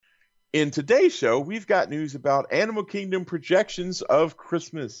In today's show, we've got news about Animal Kingdom projections of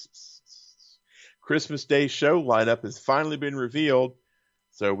Christmas. Christmas Day show lineup has finally been revealed,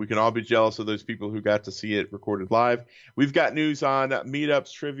 so we can all be jealous of those people who got to see it recorded live. We've got news on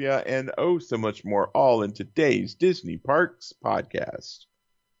meetups, trivia, and oh, so much more, all in today's Disney Parks podcast.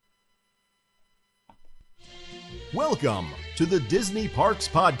 Welcome to the Disney Parks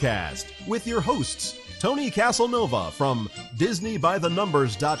Podcast with your hosts, Tony Casanova from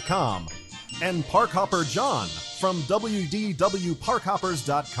DisneyByTheNumbers.com and Parkhopper John from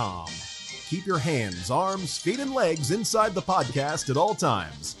WDWParkhoppers.com. Keep your hands, arms, feet, and legs inside the podcast at all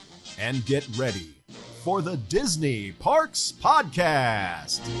times. And get ready for the Disney Parks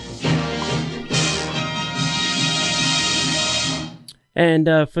Podcast. And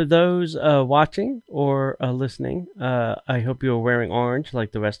for those watching or listening, I hope you're wearing orange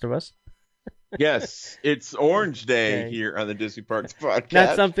like the rest of us. Yes, it's Orange Day here on the Disney Parks podcast.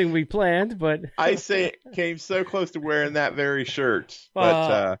 Not something we planned, but I say it came so close to wearing that very shirt.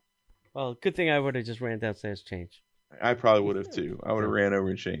 But well, good thing I would have just ran downstairs change. I probably would have too. I would have ran over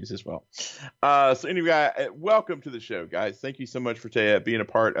and changed as well. So anyway, welcome to the show, guys. Thank you so much for being a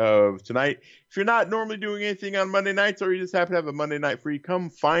part of tonight. If you're not normally doing anything on Monday nights, or you just happen to have a Monday night free, come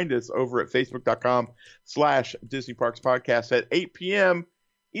find us over at Facebook.com/Disney Parks Podcast at 8 p.m.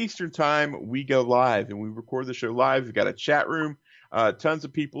 Eastern Time. We go live and we record the show live. We've got a chat room, tons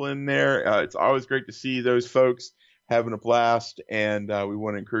of people in there. It's always great to see those folks having a blast, and we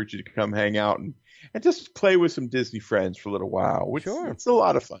want to encourage you to come hang out and just play with some Disney friends for a little while, which it's a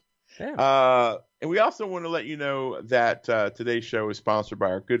lot of fun. Yeah. And we also want to let you know that today's show is sponsored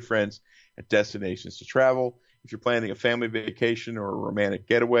by our good friends at Destinations to Travel. If you're planning a family vacation or a romantic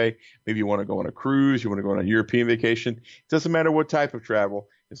getaway, maybe you want to go on a cruise, you want to go on a European vacation, it doesn't matter what type of travel,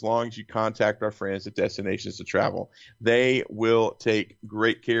 as long as you contact our friends at Destinations to Travel. They will take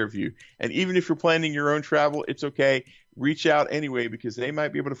great care of you. And even if you're planning your own travel, it's okay. Reach out anyway, because they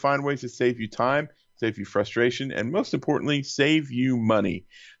might be able to find ways to save you time, save you frustration, and most importantly, save you money.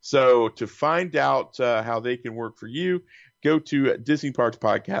 So to find out how they can work for you, go to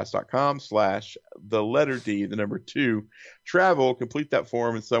DisneyParksPodcast.com/2 travel. Complete that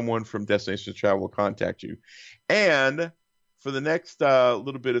form, and someone from Destinations to Travel will contact you. And for the next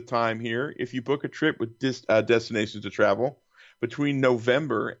little bit of time here, if you book a trip with Destinations to Travel between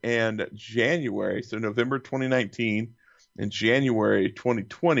November and January, so November 2019 and January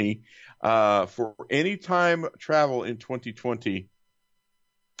 2020, for any time travel in 2020,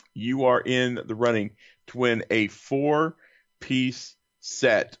 you are in the running to win a 4-piece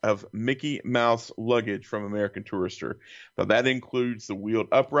set of Mickey Mouse luggage from American Tourister. Now that includes the wheeled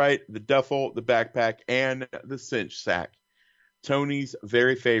upright, the duffel, the backpack, and the cinch sack. Tony's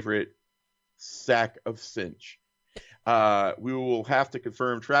very favorite sack of cinch. We will have to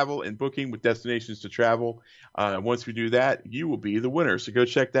confirm travel and booking with Destinations to Travel. Once we do that, you will be the winner. So go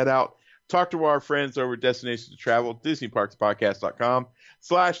check that out. Talk to our friends over at Destinations to Travel,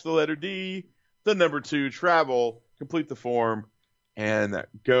 DisneyParksPodcast.com/D, 2 Complete the form and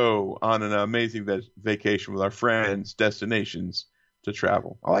go on an amazing vacation with our friends, Destinations to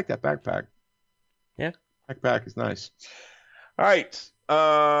Travel. I like that backpack. Yeah. Backpack is nice. All right.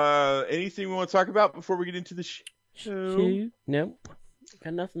 Anything we want to talk about before we get into the show? Nope.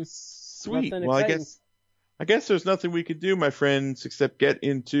 Got nothing. Sweet. Nothing Well, exciting. I guess there's nothing we can do, my friends, except get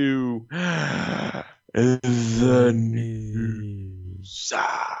into the news.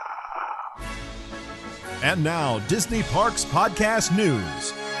 And now, Disney Parks Podcast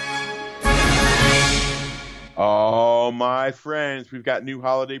News. Oh, my friends, we've got new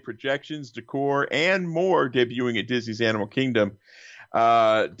holiday projections, decor, and more debuting at Disney's Animal Kingdom.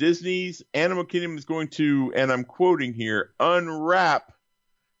 Disney's Animal Kingdom is going to, and I'm quoting here, unwrap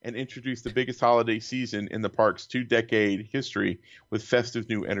and introduce the biggest holiday season in the park's 2-decade history with festive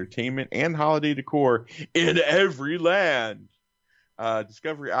new entertainment and holiday decor in every land.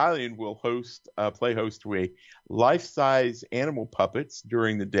 Discovery Island will play host to a life-size animal puppets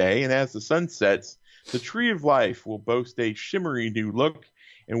during the day, and as the sun sets, the Tree of Life will boast a shimmery new look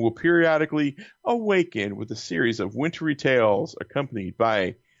and will periodically awaken with a series of wintry tales accompanied by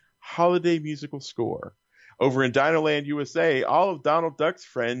a holiday musical score. Over in Dinoland USA, all of Donald Duck's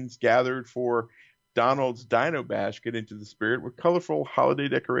friends gathered for Donald's Dino Bash get into the spirit with colorful holiday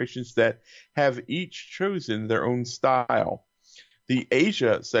decorations that have each chosen their own style. The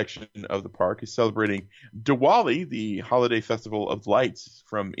Asia section of the park is celebrating Diwali, the holiday festival of lights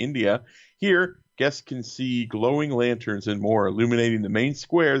from India. Here, guests can see glowing lanterns and more illuminating the main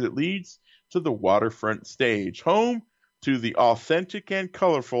square that leads to the waterfront stage, home to the authentic and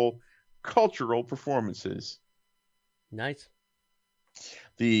colorful cultural performances. Nice.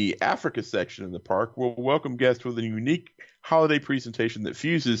 The Africa section of the park will welcome guests with a unique holiday presentation that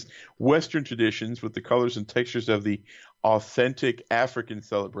fuses Western traditions with the colors and textures of the authentic African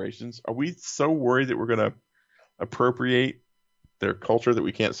celebrations. Are we so worried that we're going to appropriate their culture that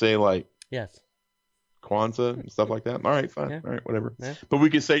we can't say, like, Yes. Kwanzaa and stuff like that? All right, fine. Yeah. All right, whatever. Yeah. But we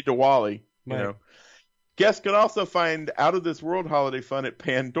can say Diwali, you Right. know. Guests can also find out of this world holiday fun at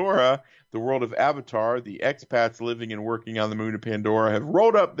Pandora, the world of Avatar. The expats living and working on the moon of Pandora have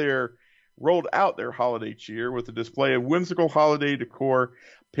rolled out their holiday cheer with a display of whimsical holiday decor,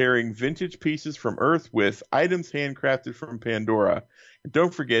 pairing vintage pieces from Earth with items handcrafted from Pandora. And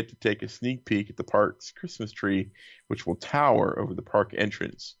don't forget to take a sneak peek at the park's Christmas tree, which will tower over the park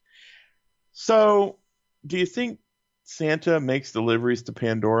entrance. So, do you think Santa makes deliveries to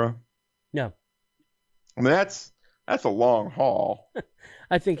Pandora? No. I mean, that's a long haul.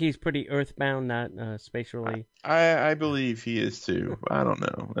 I think he's pretty earthbound, not spatially. I believe he is too. I don't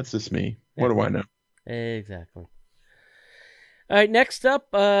know. That's just me. What do I know? Exactly. All right, next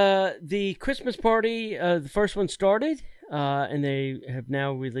up, the Christmas party. The first one started, and they have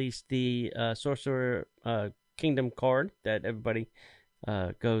now released the Sorcerer Kingdom card that everybody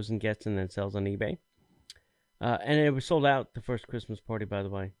goes and gets and then sells on eBay. And it was sold out the first Christmas party, by the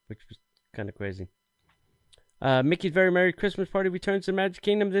way, which was kind of crazy. Mickey's Very Merry Christmas Party returns to Magic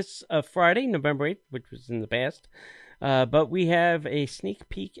Kingdom this Friday, November 8th, which was in the past. But we have a sneak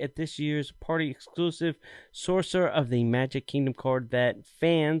peek at this year's party-exclusive Sorcerer of the Magic Kingdom card that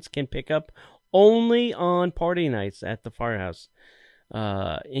fans can pick up only on party nights at the Firehouse.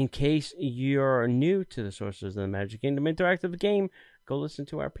 In case you're new to the Sorcerers of the Magic Kingdom interactive game, go listen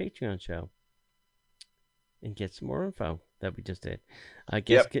to our Patreon show and get some more info that we just did.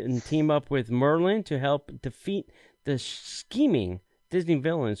 Guests can team up with Merlin to help defeat the scheming Disney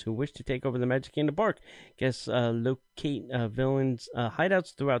villains who wish to take over the Magic Kingdom Park. Guests locate villains'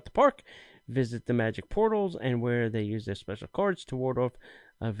 hideouts throughout the park, visit the magic portals, and where they use their special cards to ward off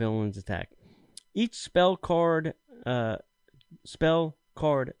a villain's attack. Each spell card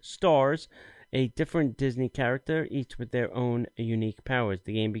stars a different Disney character, each with their own unique powers.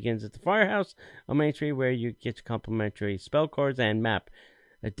 The game begins at the Firehouse on Main Street, where you get complimentary spell cards and map.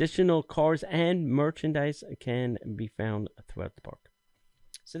 Additional cards and merchandise can be found throughout the park.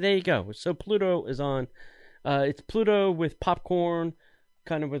 So there you go. So Pluto is on. It's Pluto with popcorn,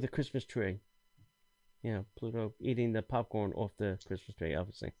 kind of with a Christmas tree. You know, Pluto eating the popcorn off the Christmas tree,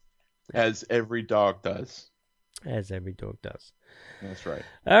 obviously. As every dog does. As every dog does. That's right.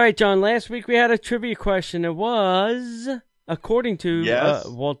 All right, John. Last week we had a trivia question. It was, according to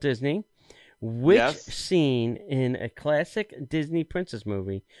Walt Disney, which scene in a classic Disney princess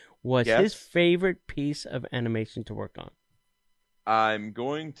movie was his favorite piece of animation to work on? I'm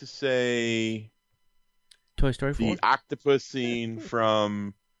going to say Toy Story 4. The octopus scene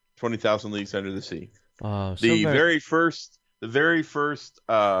from 20,000 Leagues Under the Sea. Oh, so the very first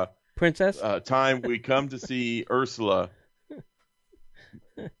princess time we come to see Ursula.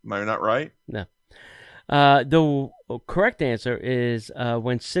 Am I not right? No. The correct answer is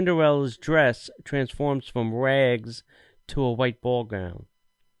when Cinderella's dress transforms from rags to a white ball gown.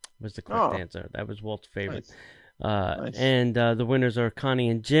 Was the correct answer. That was Walt's favorite. Nice. And the winners are Connie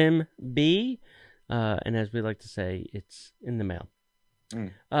and Jim B. And as we like to say, it's in the mail.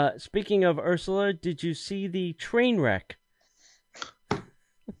 Speaking of Ursula, did you see the train wreck?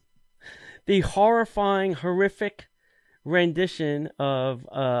 The horrifying, horrific rendition of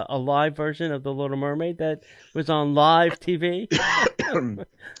a live version of The Little Mermaid that was on live TV?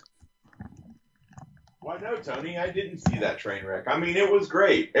 Why no, Tony? I didn't see that train wreck. I mean, it was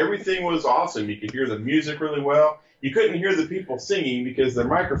great. Everything was awesome. You could hear the music really well. You couldn't hear the people singing because their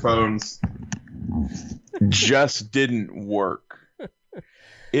microphones just didn't work.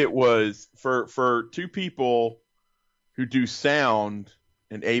 It was for two people who do sound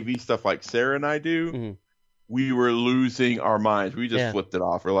and AV stuff like Sarah and I do. Mm-hmm. We were losing our minds. We just flipped it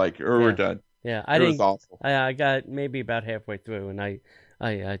off. We're like, we're done. Yeah, it was awful. I got maybe about halfway through and I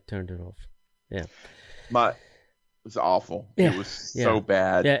turned it off. Yeah. It was awful. Yeah. It was so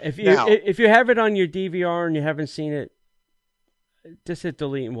bad. Yeah, if you have it on your DVR and you haven't seen it, just hit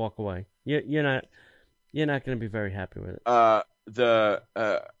delete and walk away. You're not going to be very happy with it. The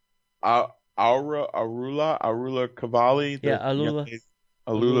Arula Cavalli.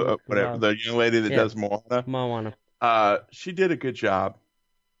 Alula, whatever. The young lady that does Moana. She did a good job.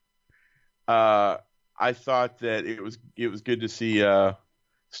 I thought that it was good to see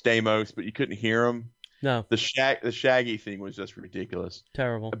Stamos, but you couldn't hear him. No. The Shaggy thing was just ridiculous.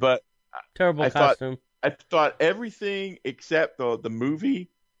 Terrible. But terrible costume. I thought everything except the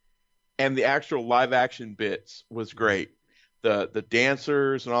movie and the actual live action bits was great. the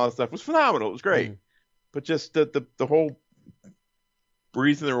dancers and all that stuff was phenomenal. It was great, but just the whole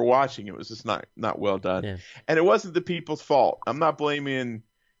reason they were watching it was just not well done. Yeah. And it wasn't the people's fault. I'm not blaming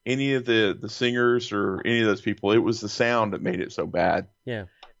any of the singers or any of those people. It was the sound that made it so bad. Yeah.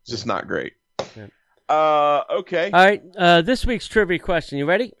 It's just not great. Yeah. Okay. All right. This week's trivia question. You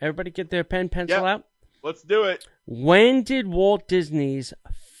ready? Everybody get their pen, pencil out? Let's do it. When did Walt Disney's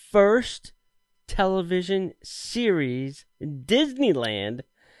first television series, Disneyland,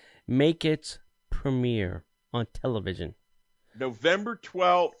 make its premiere on television? November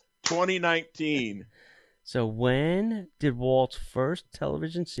 12th, 2019. So when did Walt's first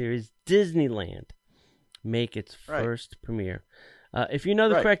television series, Disneyland, make its first premiere? If you know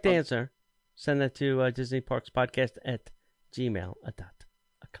the correct answer, send that to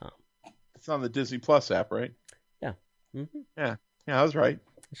DisneyParksPodcast@gmail.com. It's on the Disney Plus app, right? Yeah. Mm-hmm. Yeah, I was right.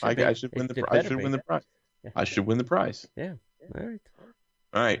 I should win the prize. I should win the prize. Yeah. I should win the prize. Yeah. All right.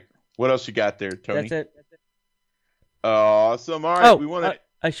 All right. What else you got there, Tony? That's it. Awesome. All right. We want to.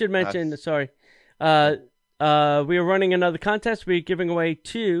 I should mention. Sorry. We are running another contest. We're giving away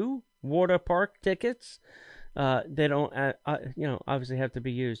 2 water park tickets. They don't, obviously have to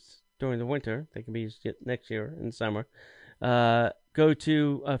be used during the winter. They can be used next year in the summer. Go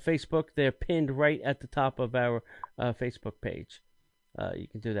to Facebook. They're pinned right at the top of our Facebook page. You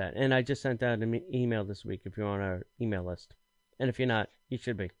can do that. And I just sent out an email this week if you're on our email list. And if you're not, you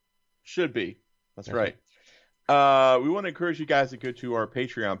should be. Should be. That's right. We want to encourage you guys to go to our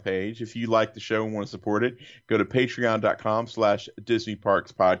Patreon page. If you like the show and want to support it, go to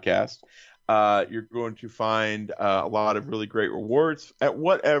patreon.com/DisneyParksPodcast. You're going to find a lot of really great rewards at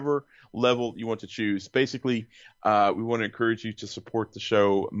whatever level you want to choose. Basically, we want to encourage you to support the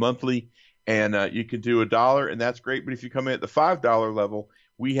show monthly, and you can do $1, and that's great. But if you come in at the $5 level,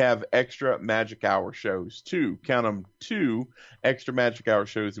 we have extra Magic Hour shows, 2 extra Magic Hour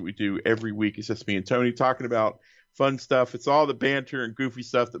shows that we do every week. It's just me and Tony talking about fun stuff. It's all the banter and goofy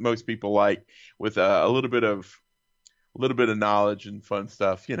stuff that most people like, with a little bit of knowledge and fun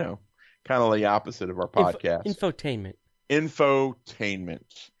stuff. You know, kind of the opposite of our podcast.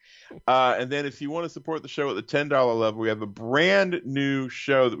 Infotainment. And then if you want to support the show at the $10 level, we have a brand new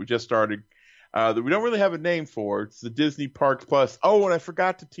show that we just started that we don't really have a name for. It's the Disney Parks Plus. Oh, and I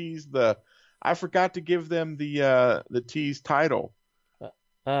forgot to give them the tease title.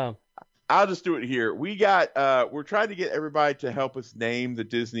 I'll just do it here. We're trying to get everybody to help us name the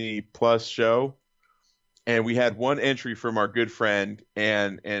Disney Plus show. And we had one entry from our good friend,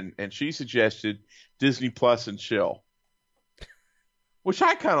 and she suggested Disney Plus and Chill, which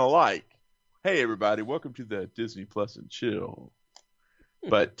I kind of like. Hey, everybody, welcome to the Disney Plus and Chill.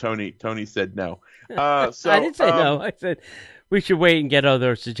 But Tony said no. So I didn't say no. I said we should wait and get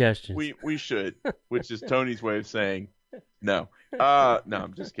other suggestions. We should, which is Tony's way of saying no. No,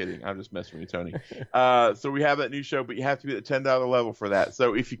 I'm just kidding. I'm just messing with you, Tony. So we have that new show, but you have to be at the $10 level for that.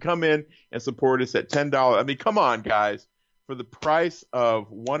 So if you come in and support us at $10, I mean, come on, guys. For the price of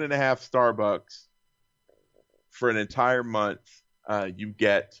 1.5 Starbucks for an entire month, you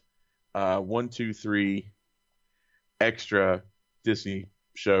get 1, 2, 3 extra Disney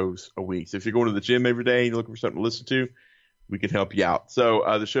shows a week. So if you're going to the gym every day and you're looking for something to listen to, we can help you out. So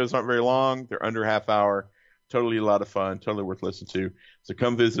the shows aren't very long. They're under a half hour. Totally a lot of fun. Totally worth listening to. So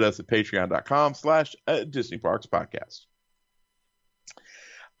come visit us at patreon.com/DisneyParksPodcast.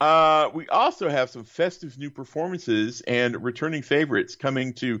 We also have some festive new performances and returning favorites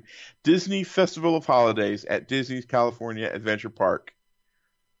coming to Disney Festival of Holidays at Disney's California Adventure Park.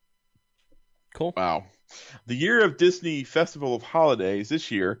 Cool. Wow. The year of Disney Festival of Holidays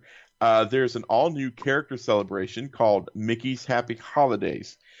this year, there's an all-new character celebration called Mickey's Happy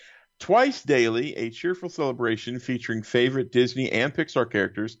Holidays. Twice daily, a cheerful celebration featuring favorite Disney and Pixar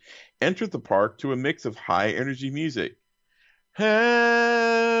characters enter the park to a mix of high-energy music.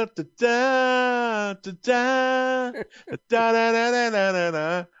 Wouldn't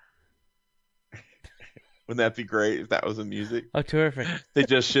that be great if that was the music? Oh, terrific. They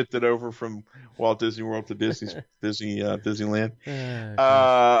just shipped it over from Walt Disney World to Disneyland.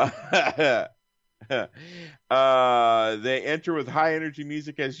 They enter with high energy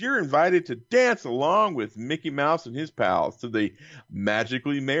music as you're invited to dance along with Mickey Mouse and his pals to the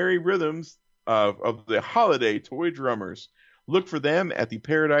magically merry rhythms of the holiday toy drummers. Look for them at the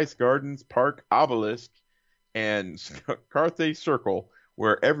Paradise Gardens Park Obelisk and Carthay Circle,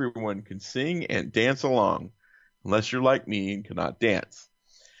 where everyone can sing and dance along, unless you're like me and cannot dance.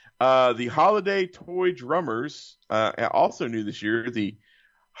 The Holiday Toy Drummers also new this year, the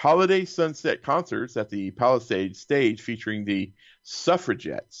Holiday Sunset Concerts at the Palisades Stage featuring the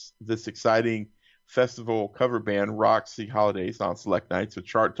Suffragettes. This exciting Festival cover band rocks the holidays on select nights with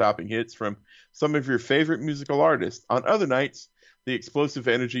chart-topping hits from some of your favorite musical artists. On other nights, the explosive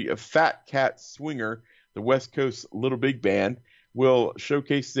energy of Fat Cat Swinger, the West Coast Little Big Band, will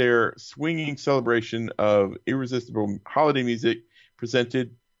showcase their swinging celebration of irresistible holiday music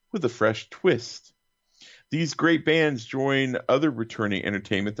presented with a fresh twist. These great bands join other returning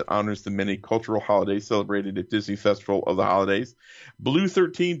entertainment that honors the many cultural holidays celebrated at Disney Festival of the Holidays. Blue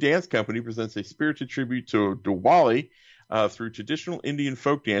 13 Dance Company presents a spirited tribute to Diwali through traditional Indian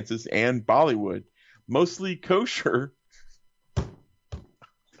folk dances and Bollywood. Mostly Kosher.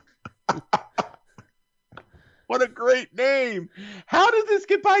 What a great name! How did this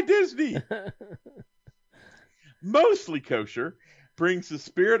get by Disney? Mostly Kosher brings the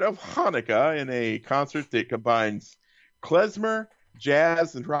spirit of Hanukkah in a concert that combines klezmer,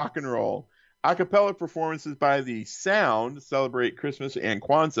 jazz, and rock and roll. A cappella performances by The Sound celebrate Christmas and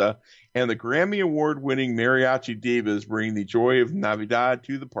Kwanzaa, and the Grammy Award-winning Mariachi Divas bring the joy of Navidad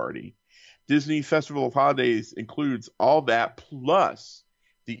to the party. Disney Festival of Holidays includes all that, plus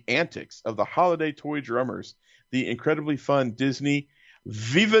the antics of the holiday toy drummers, the incredibly fun Disney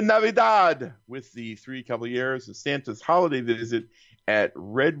Viva Navidad with the Three Cavaliers, and Santa's holiday visit at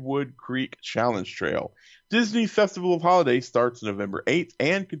Redwood Creek Challenge Trail. Disney Festival of Holidays starts November 8th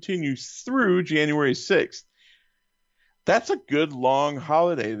and continues through January 6th. That's a good long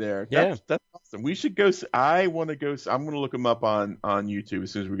holiday there. That's awesome. We should go. I want to go. I'm going to look them up on YouTube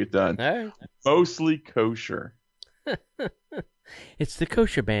as soon as we get done. All right. Mostly Kosher. It's the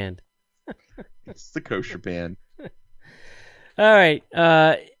Kosher Band. It's the Kosher Band. All right.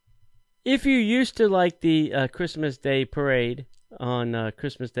 If you used to like the Christmas Day parade on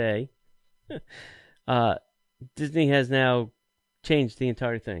Christmas Day, Disney has now changed the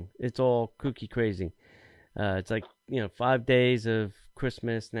entire thing. It's all kooky crazy. It's like, 5 days of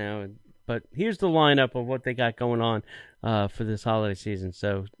Christmas now. But here's the lineup of what they got going on for this holiday season.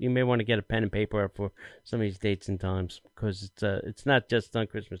 So you may want to get a pen and paper up for some of these dates and times, because it's not just on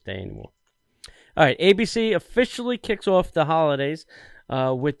Christmas Day anymore. All right, ABC officially kicks off the holidays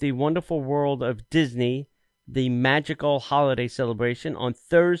with the Wonderful World of Disney, the Magical Holiday Celebration on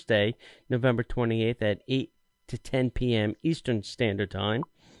Thursday, November 28th at 8 to 10 p.m. Eastern Standard Time.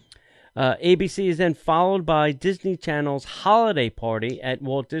 ABC is then followed by Disney Channel's Holiday Party at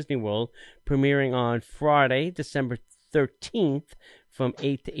Walt Disney World, premiering on Friday, December 13th from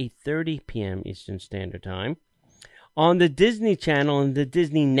 8 to 8:30 p.m. Eastern Standard Time. On the Disney Channel and the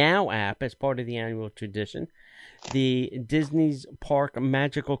Disney Now app, as part of the annual tradition, the Disney's Park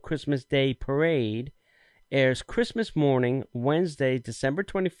Magical Christmas Day Parade airs Christmas morning, Wednesday, December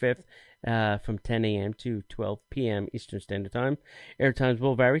 25th, from 10 a.m. to 12 p.m. Eastern Standard Time. Air times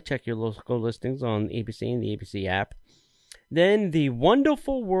will vary. Check your local listings on ABC and the ABC app. Then the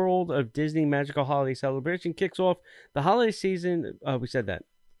Wonderful World of Disney Magical Holiday Celebration kicks off the holiday season. We said that.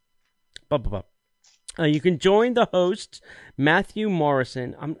 You can join the host, Matthew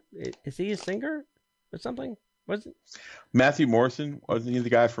Morrison. Is he a singer or something? Was it Matthew Morrison? Wasn't he the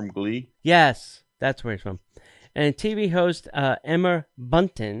guy from Glee? Yes, that's where he's from. And TV host Emma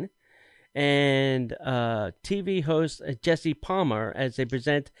Bunton and TV host Jesse Palmer as they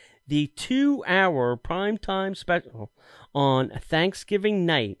present the 2-hour primetime special on Thanksgiving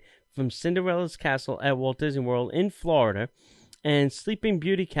night from Cinderella's Castle at Walt Disney World in Florida and Sleeping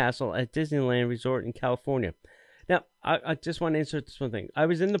Beauty Castle at Disneyland Resort in California. Now, I just want to insert this one thing. I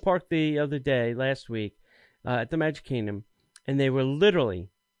was in the park the other day, last week, at the Magic Kingdom, and they were literally,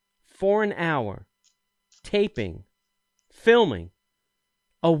 for an hour, filming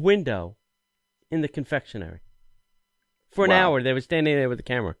a window in the confectionery. For an hour, they were standing there with the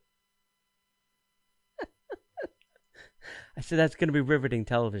camera. I said, that's going to be riveting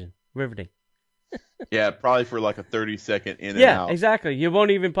television. Riveting. Yeah, probably for like a 30-second in and out. Yeah, exactly. You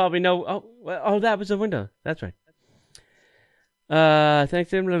won't even probably know, that was a window. That's right.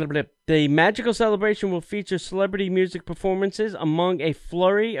 Thanks. The Magical Celebration will feature celebrity music performances among a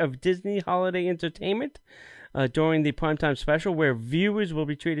flurry of Disney holiday entertainment during the primetime special, where viewers will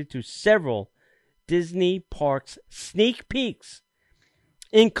be treated to several Disney parks sneak peeks,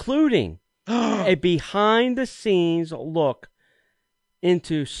 including a behind-the-scenes look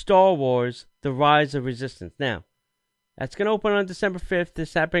into Star Wars: The Rise of Resistance. Now, that's going to open on December 5th.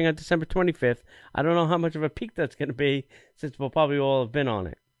 This happening on December 25th. I don't know how much of a peak that's going to be, since we'll probably all have been on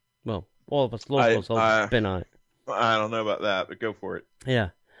it. Well, all of us locals have been on it. I don't know about that, but go for it. Yeah.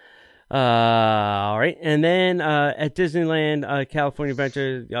 All right. And then at Disneyland, California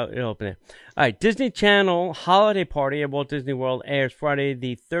Adventure, it'll open there. All right. Disney Channel Holiday Party at Walt Disney World airs Friday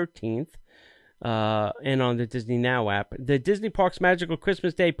the 13th and on the Disney Now app. The Disney Parks Magical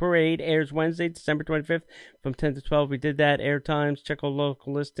Christmas Day Parade airs Wednesday, December 25th from 10 to 12. We did that. Air times, check our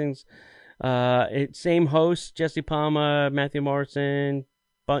local listings. Same hosts, Jesse Palma, Matthew Morrison,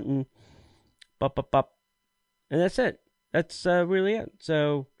 Bunton, and that's it. That's really it.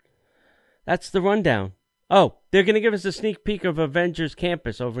 So that's the rundown. Oh, they're going to give us a sneak peek of Avengers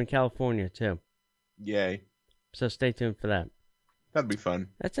Campus over in California, too. Yay. So stay tuned for that. That'd be fun.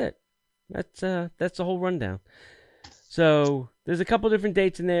 That's it. That's the whole rundown. So there's a couple different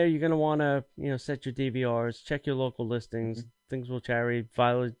dates in there. You're going to want to, set your DVRs, check your local listings. Mm-hmm. Things will vary.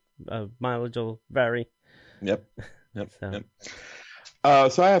 Mileage will vary. Yep.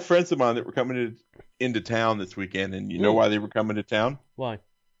 So I have friends of mine that were coming into town this weekend, and you know why they were coming to town? Why?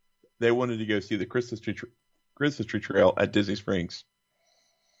 They wanted to go see the Christmas tree trail at Disney Springs.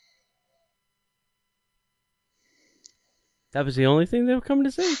 That was the only thing they were coming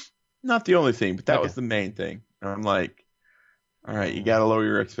to see? Not the only thing, but that was the main thing. And I'm like, all right, you got to lower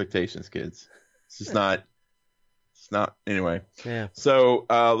your expectations, kids. It's not, anyway. Yeah. So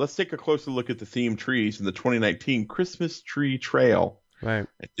let's take a closer look at the themed trees in the 2019 Christmas Tree Trail. Right.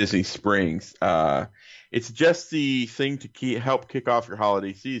 At Disney Springs. It's just the thing to help kick off your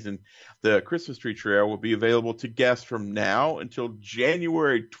holiday season. The Christmas Tree Trail will be available to guests from now until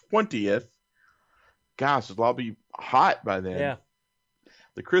January 20th. Gosh, it'll all be hot by then. Yeah.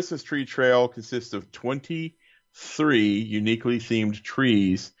 The Christmas Tree Trail consists of 23 uniquely themed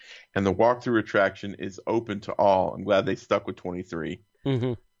trees, and the walkthrough attraction is open to all. I'm glad they stuck with 23.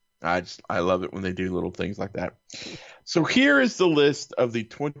 Mm-hmm. I love it when they do little things like that. So here is the list of the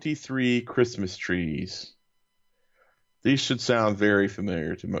 23 Christmas trees. These should sound very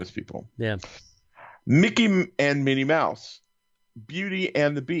familiar to most people. Yeah. Mickey and Minnie Mouse, Beauty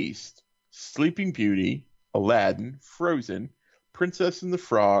and the Beast, Sleeping Beauty, Aladdin, Frozen, Princess and the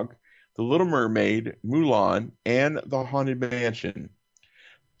Frog, The Little Mermaid, Mulan, and The Haunted Mansion.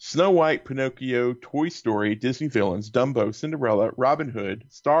 Snow White, Pinocchio, Toy Story, Disney Villains, Dumbo, Cinderella, Robin Hood,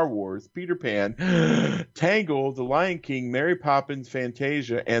 Star Wars, Peter Pan, Tangled, The Lion King, Mary Poppins,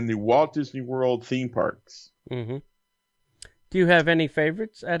 Fantasia, and the Walt Disney World theme parks. Mm-hmm. Do you have any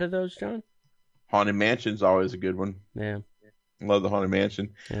favorites out of those, John? Haunted Mansion's always a good one. Yeah. Love the Haunted Mansion.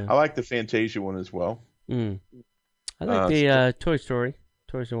 Yeah. I like the Fantasia one as well. I like the Toy Story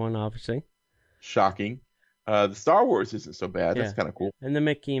one, obviously. Shocking. The Star Wars isn't so bad. That's kind of cool. And the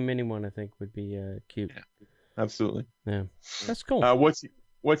Mickey and Minnie one, I think, would be cute. Yeah, absolutely. Yeah, that's cool.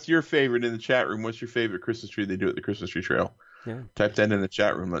 What's your favorite in the chat room? What's your favorite Christmas tree they do at the Christmas Tree Trail? Yeah. Type that in the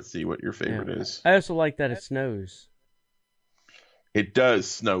chat room. Let's see what your favorite is. I also like that it snows. It does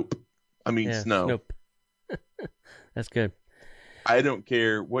snow. Snow. That's good. I don't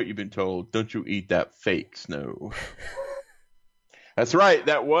care what you've been told. Don't you eat that fake snow. That's right.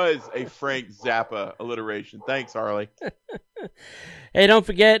 That was a Frank Zappa alliteration. Thanks, Harley. Hey, don't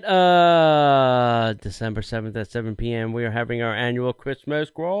forget, December 7th at 7 p.m., we are having our annual Christmas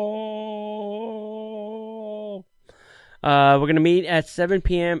Crawl. We're going to meet at 7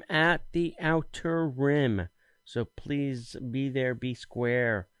 p.m. at the Outer Rim. So please be there, be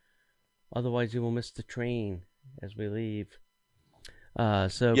square. Otherwise, you will miss the train as we leave.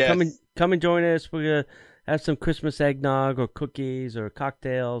 So yes. Come and join us. We're going to have some Christmas eggnog or cookies or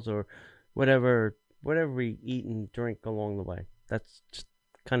cocktails or whatever we eat and drink along the way. That's just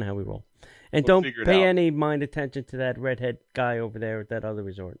kind of how we roll. And don't pay any mind attention to that redhead guy over there at that other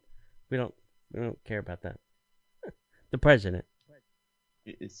resort. We don't care about that. The president.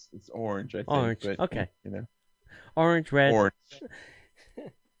 It's orange, I think. Orange. But, okay. Orange, red. Orange.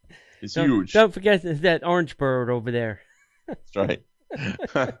 It's huge. Don't forget that orange bird over there. That's right.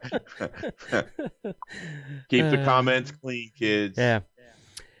 Keep the comments clean, kids. Yeah.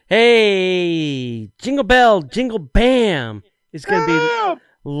 Hey, Jingle Bell, Jingle Bam is going to be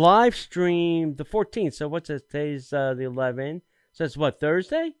live streamed the 14th. So what's it? Today's the 11th. So it's what,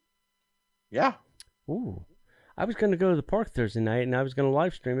 Thursday? Yeah. Ooh. I was going to go to the park Thursday night and I was going to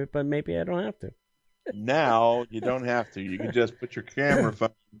live stream it, but maybe I don't have to. Now you don't have to. You can just put your camera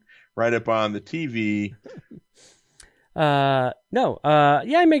phone right up on the TV. I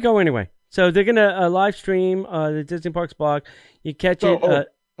may go anyway. So they're gonna live stream the Disney Parks blog. You catch it.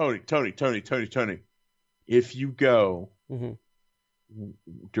 Tony. If you go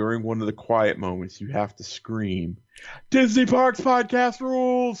during one of the quiet moments, you have to scream, "Disney Parks podcast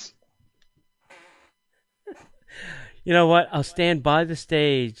rules!" You know what? I'll stand by the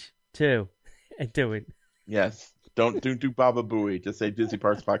stage too and do it. Yes. Don't do Baba Booey. Just say Disney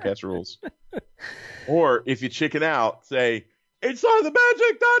Parks podcast rules. Or if you chicken out, say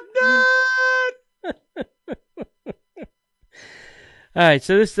InsideTheMagic.net. All right,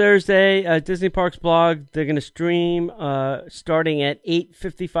 so this Thursday, Disney Parks blog, they're going to stream starting at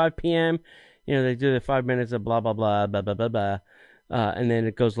 8:55 p.m. You know, they do the 5 minutes of blah, blah, blah, blah, blah, blah, blah. And then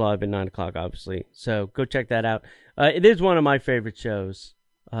it goes live at 9 o'clock, obviously. So go check that out. It is one of my favorite shows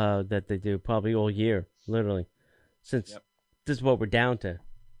that they do probably all year, literally, since this is what we're down to,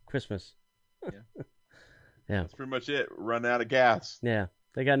 Christmas. Yeah. Yeah. That's pretty much it. Run out of gas. Yeah.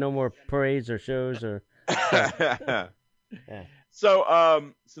 They got no more parades or shows or... Yeah.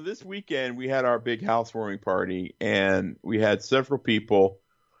 So this weekend we had our big housewarming party, and we had several people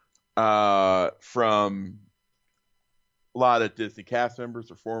from a lot of Disney cast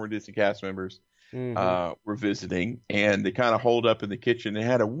members or former Disney cast members were visiting, and they kind of holed up in the kitchen and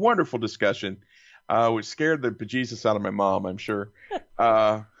had a wonderful discussion, which scared the bejesus out of my mom, I'm sure,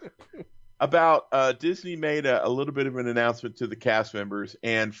 about Disney made a little bit of an announcement to the cast members.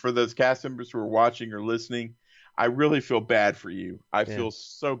 And for those cast members who are watching or listening, I really feel bad for you. I feel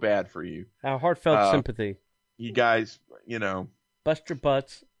so bad for you. Our heartfelt sympathy. You guys, bust your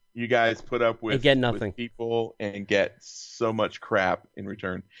butts. You guys put up with, get nothing. with people and get so much crap in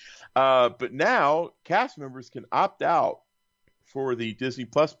return. But now cast members can opt out for the Disney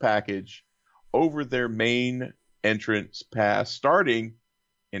Plus package over their main entrance pass starting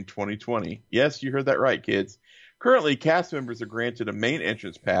in 2020. Yes, you heard that right, kids. Currently, cast members are granted a main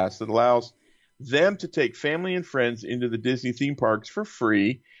entrance pass that allows them to take family and friends into the Disney theme parks for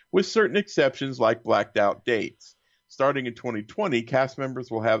free, with certain exceptions like blacked out dates. Starting in 2020, cast members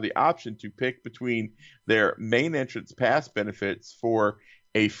will have the option to pick between their main entrance pass benefits for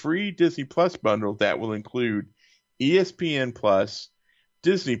a free Disney Plus bundle that will include ESPN Plus,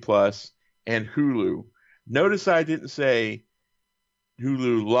 Disney Plus, and Hulu. Notice I didn't say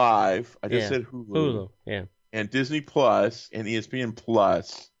Hulu Live. I just said Hulu. Hulu, yeah. And Disney Plus and ESPN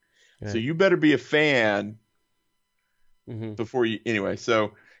Plus. Right. So you better be a fan before you... Anyway,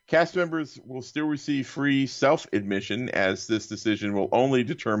 so cast members will still receive free self-admission, as this decision will only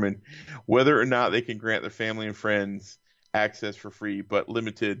determine whether or not they can grant their family and friends access for free, but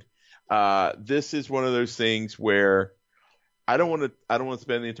limited. This is one of those things where I don't want to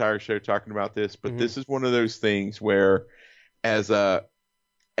spend the entire show talking about this, but this is one of those things where as a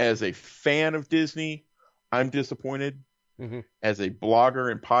fan of Disney, I'm disappointed. As a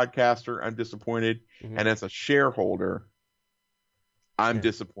blogger and podcaster, I'm disappointed. And as a shareholder, I'm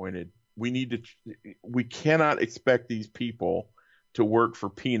disappointed. We cannot expect these people to work for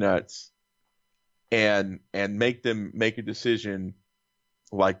peanuts and make them make a decision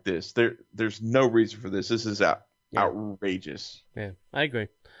like this. There's no reason for this. This is outrageous. Yeah, I agree.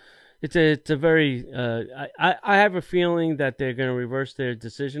 It's a very I have a feeling that they're going to reverse their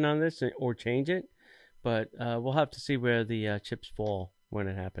decision on this or change it, but we'll have to see where the chips fall when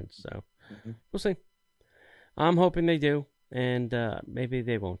it happens. So we'll see. I'm hoping they do, and maybe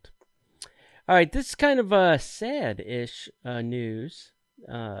they won't. All right, this is kind of sad-ish news.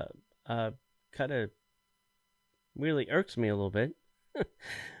 Kind of really irks me a little bit.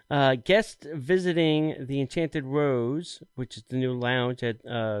 Guests visiting the Enchanted Rose, which is the new lounge at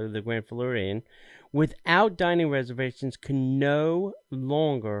the Grand Floridian, without dining reservations can no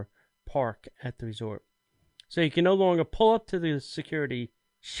longer park at the resort. So you can no longer pull up to the security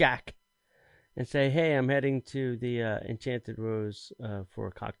shack and say, hey, I'm heading to the Enchanted Rose for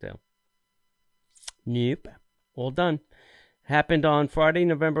a cocktail. Nope. All done. Happened on Friday,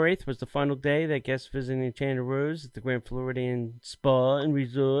 November 8th, was the final day that guests visiting Enchanted Rose at the Grand Floridian Spa and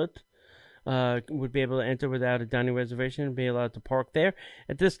Resort would be able to enter without a dining reservation and be allowed to park there.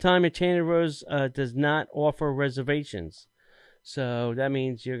 At this time, Enchanted Rose does not offer reservations. So that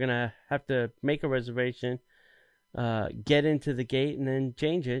means you're going to have to make a reservation, get into the gate, and then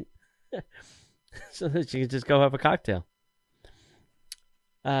change it so that you can just go have a cocktail.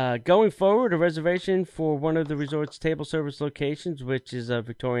 Going forward, a reservation for one of the resort's table service locations, which is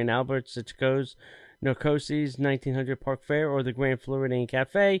Victoria and Albert, Sitchco's, Narcoossee's 1900 Park Fair, or the Grand Floridian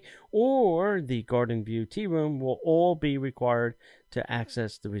Cafe, or the Garden View Tea Room, will all be required to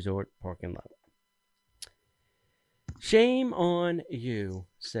access the resort parking lot. Shame on you,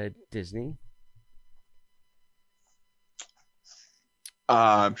 said Disney.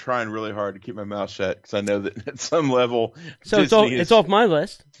 I'm trying really hard to keep my mouth shut because I know that at some level, so it's off my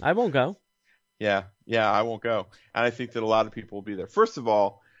list. I won't go. Yeah, I won't go, and I think that a lot of people will be there. First of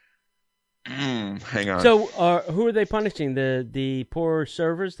all, hang on. So, who are they punishing? The poor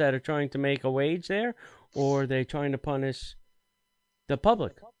servers that are trying to make a wage there, or are they trying to punish the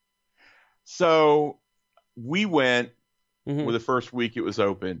public? So, we went with the first week it was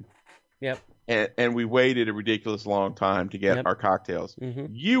open. Yep. And we waited a ridiculous long time to get our cocktails.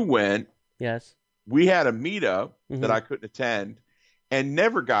 You went. Yes. We had a meetup that I couldn't attend, and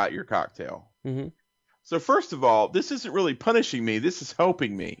never got your cocktail. Mm-hmm. So first of all, this isn't really punishing me. This is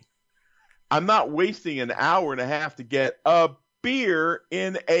helping me. I'm not wasting an hour and a half to get a beer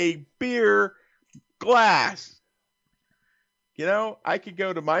in a beer glass. You know, I could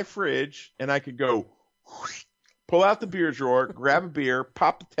go to my fridge and I could go pull out the beer drawer, grab a beer,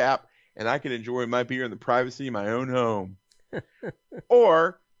 pop the tap, and I can enjoy my beer in the privacy of my own home.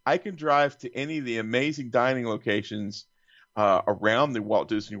 Or I can drive to any of the amazing dining locations around the Walt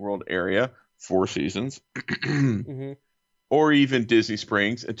Disney World area, Four Seasons, Mm-hmm. or even Disney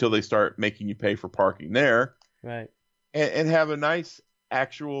Springs until they start making you pay for parking there, Right. and have a nice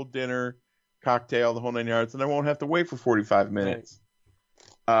actual dinner, cocktail, the whole 9 yards, and I won't have to wait for 45 minutes.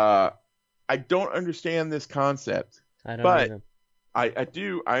 I don't understand this concept, I don't but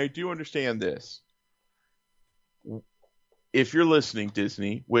either. I do understand this. If you're listening,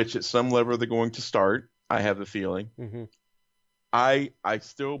 Disney, which at some level they're going to start, I have a feeling, Mm-hmm. I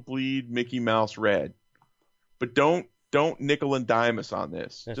still bleed Mickey Mouse red, but don't nickel and dime us on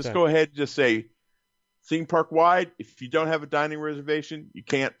this. That's Just right. go ahead and just say, theme park wide, if you don't have a dining reservation, you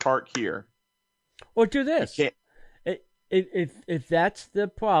can't park here. Or do this. You can't. If that's the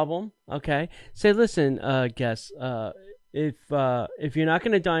problem, okay, say, listen, guests, if you're not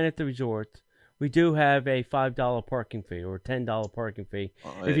going to dine at the resort, we do have a $5 parking fee or $10 parking fee.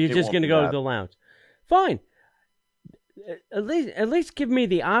 If you're just going to go to the lounge, fine. At least give me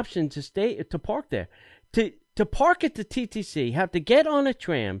the option to park there. To park at the TTC, have to get on a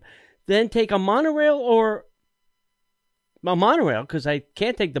tram, then take a monorail or a monorail because I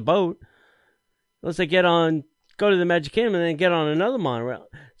can't take the boat unless I go to the Magic Kingdom and then get on another monorail.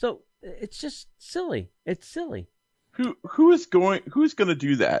 So it's just silly. It's silly. Who's going to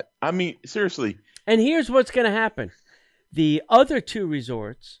do that? I mean, seriously. And here's what's going to happen. The other two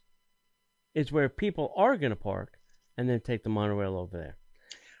resorts is where people are going to park and then take the monorail over there.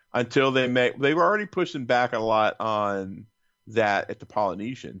 Until they were already pushing back a lot on that at the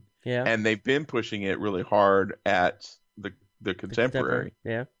Polynesian. Yeah. And they've been pushing it really hard at the Contemporary.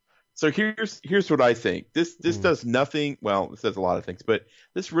 Yeah. So here's what I think. This does nothing. Well, it does a lot of things, but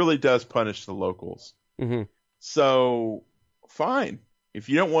this really does punish the locals. Mm-hmm. So fine. If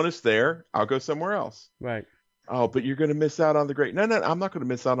you don't want us there, I'll go somewhere else. Right. Oh, but you're going to miss out on the great. No, I'm not going to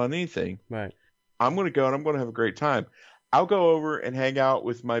miss out on anything. Right. I'm going to go and I'm going to have a great time. I'll go over and hang out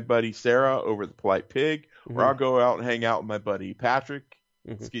with my buddy Sarah over at the Polite Pig, or I'll go out and hang out with my buddy Patrick.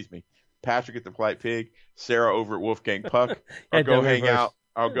 Mm-hmm. Excuse me, Patrick at the Polite Pig, Sarah over at Wolfgang Puck. Yeah, I'll go don't hang reverse. out.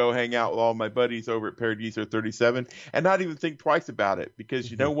 I'll go hang out with all my buddies over at Paradiso 37, and not even think twice about it,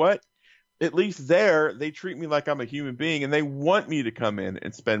 because you know what? At least there, they treat me like I'm a human being, and they want me to come in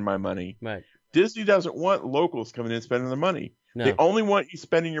and spend my money. Right. Disney doesn't want locals coming in and spending their money. No. They only want you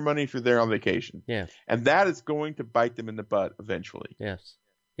spending your money if you're there on vacation. Yeah. And that is going to bite them in the butt eventually. Yes.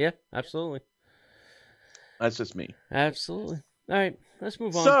 Yeah, absolutely. That's just me. Absolutely. All right, let's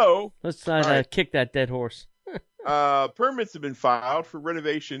move on. So, Let's not all right. kick that dead horse. permits have been filed for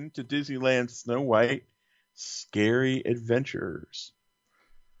renovation to Disneyland's Snow White Scary Adventures.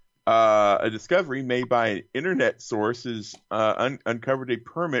 A discovery made by an internet source has uncovered a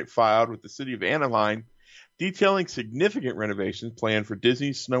permit filed with the city of Anaheim detailing significant renovations planned for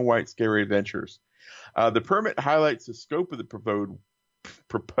Disney's Snow White Scary Adventures. The permit highlights the scope of the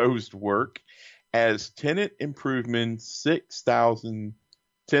proposed work as tenant improvement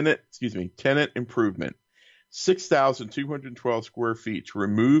 6,212 square feet to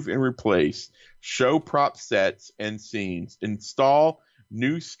remove and replace show prop sets and scenes, install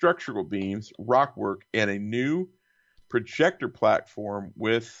new structural beams, rockwork, and a new projector platform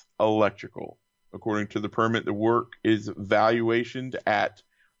with electrical. According to the permit, the work is valuationed at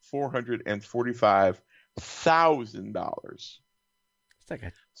 $445,000. It's like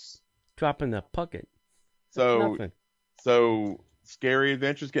a drop in the bucket. So, Nothing. so Scary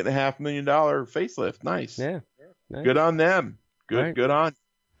Adventures getting a $500,000 facelift. Nice. Yeah. Nice. Good on them. Good. Right. Good on.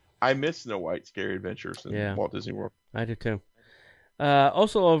 I miss Snow White Scary Adventures in Yeah. Walt Disney World. I do too.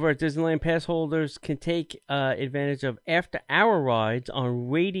 Also over at Disneyland, pass holders can take advantage of after-hour rides on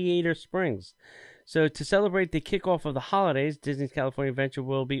Radiator Springs. So to celebrate the kickoff of the holidays, Disney's California Adventure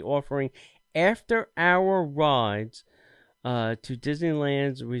will be offering after-hour rides to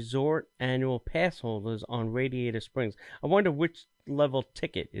Disneyland's resort annual pass holders on Radiator Springs. I wonder which level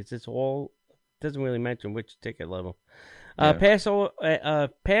ticket. Is this all? Doesn't really mention which ticket level. Yeah. Pass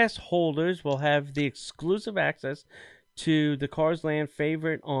holders will have the exclusive access to the Cars Land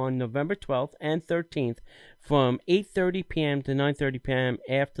favorite on November 12th and 13th from 8:30 p.m. to 9:30 p.m.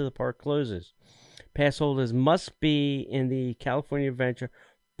 after the park closes. Pass holders must be in the California Adventure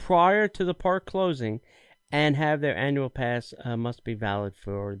prior to the park closing and have their annual pass must be valid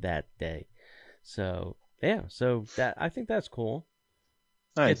for that day. So yeah, so that I think that's cool.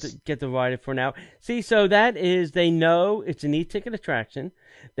 Nice. Get the ride for now. See, so that is, they know it's an e-ticket attraction.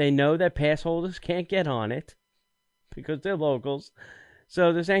 They know that pass holders can't get on it because they're locals.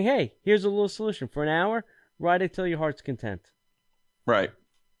 So they're saying, hey, here's a little solution. For an hour, ride it till your heart's content. Right.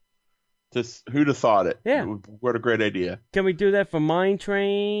 Just who'd have thought it? Yeah. What a great idea. Can we do that for Mine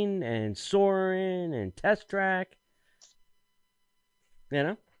Train and Soarin' and Test Track? You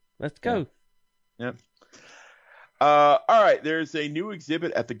know, let's go. Yeah. All right. There's a new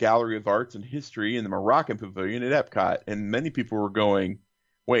exhibit at the Gallery of Arts and History in the Moroccan Pavilion at Epcot, and many people were going,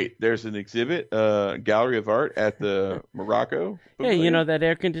 "Wait, there's an exhibit, Gallery of Art at the Morocco Pavilion?" Yeah, you know that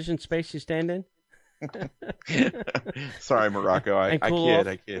air-conditioned space you stand in? Sorry, Morocco. I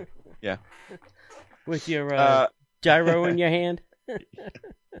kid. Yeah. With your gyro in your hand?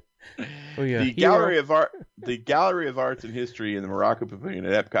 The Gallery of Arts and History in the Morocco Pavilion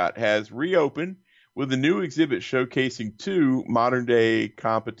at Epcot has reopened with a new exhibit showcasing 2 modern-day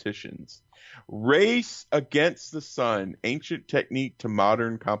competitions. Race Against the Sun, Ancient Technique to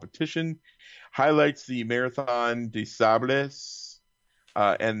Modern Competition, highlights the Marathon des Sables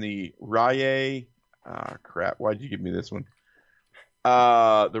and the Raye. Crap, why'd you give me this one?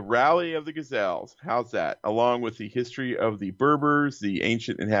 The Rally of the Gazelles. How's that? Along with the history of the Berbers, the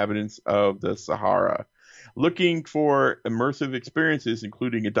ancient inhabitants of the Sahara. Looking for immersive experiences,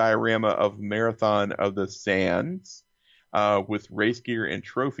 including a diorama of Marathon of the Sands with race gear and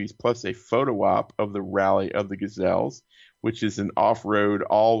trophies, plus a photo op of the Rally of the Gazelles, which is an off-road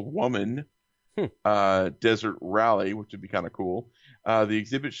all-woman desert rally, which would be kind of cool. The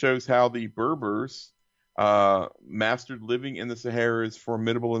exhibit shows how the Berbers mastered living in the Sahara's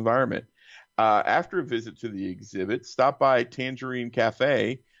formidable environment. After a visit to the exhibit, stop by Tangerine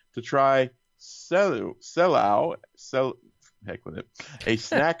Cafe to try heck with it, a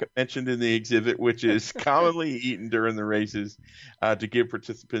snack mentioned in the exhibit, which is commonly eaten during the races to give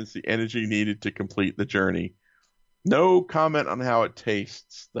participants the energy needed to complete the journey. No comment on how it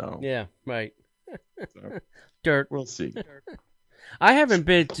tastes, though. Yeah, right. So, Dirt. we'll see. I haven't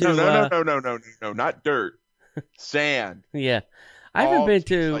been to... No, not dirt. Sand. Yeah. I haven't been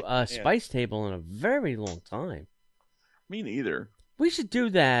to like Spice Table in a very long time. Me neither. We should do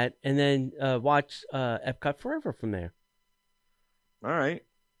that and then watch Epcot Forever from there. All right.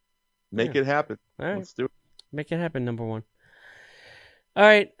 Make it happen. All right. Let's do it. Make it happen, number one. All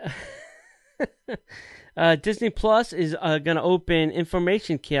right. Disney Plus is going to open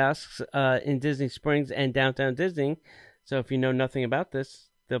information kiosks in Disney Springs and Downtown Disney. So if you know nothing about this,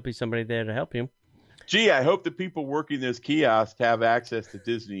 there'll be somebody there to help you. Gee, I hope the people working this kiosk have access to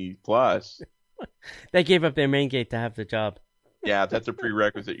Disney Plus. They gave up their main gate to have the job. Yeah, that's a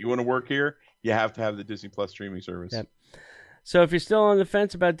prerequisite. You want to work here, you have to have the Disney Plus streaming service. Yep. So if you're still on the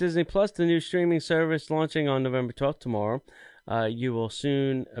fence about Disney Plus, the new streaming service launching on November 12th tomorrow, you will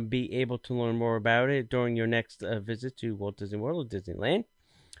soon be able to learn more about it during your next visit to Walt Disney World or Disneyland.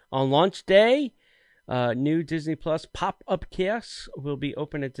 On launch day, new Disney Plus pop-up kiosks will be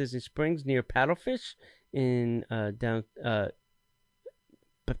open at Disney Springs near Paddlefish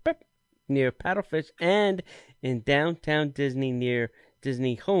near Paddlefish and in downtown Disney near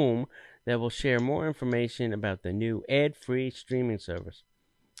Disney Home that will share more information about the new ad-free streaming service.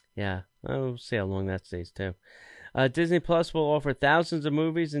 Yeah, I'll see how long that stays too. Disney Plus will offer thousands of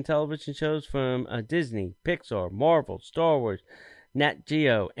movies and television shows from Disney, Pixar, Marvel, Star Wars, Nat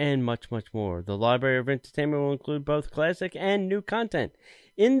Geo, and much, much more. The library of entertainment will include both classic and new content.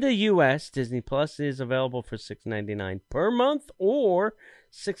 In the U.S., Disney Plus is available for $6.99 per month or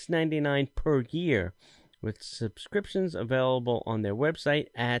 $6.99 per year, with subscriptions available on their website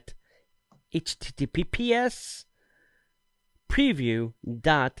at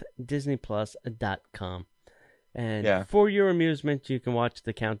https://preview.disneyplus.com. And for your amusement, you can watch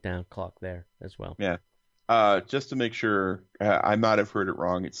the countdown clock there as well. Yeah. Just to make sure, I might have heard it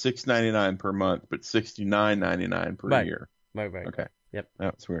wrong. It's $6.99 per month, but $69.99 per year. Right. Okay. Yep.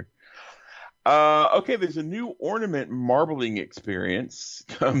 That's weird. Okay, there's a new ornament marbling experience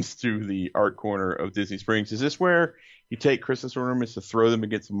comes to the art corner of Disney Springs. Is this where you take Christmas ornaments to throw them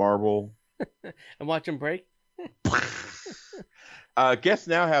against marble? And watch them break? Guests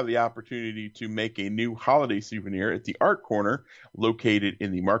now have the opportunity to make a new holiday souvenir at the art corner located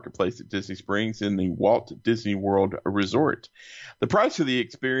in the marketplace at Disney Springs in the Walt Disney World Resort. The price of the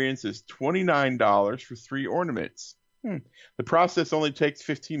experience is $29 for 3 ornaments. The process only takes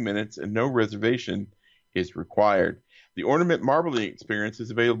 15 minutes and no reservation is required. The ornament marbling experience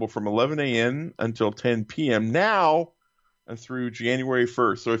is available from 11 a.m. until 10 p.m. now through January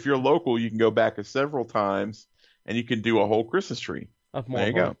 1st. So if you're local, you can go back several times and you can do a whole Christmas tree. Of There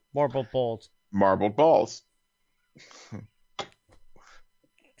you go. marble balls. Marbled balls.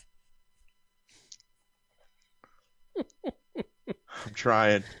 I'm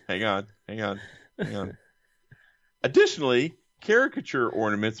trying. Hang on. Additionally, caricature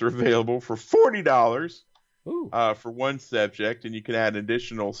ornaments are available for $40 for one subject, and you can add an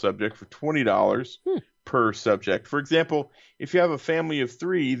additional subject for $20 per subject. For example, if you have a family of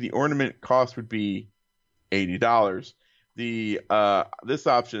 3, the ornament cost would be $80. This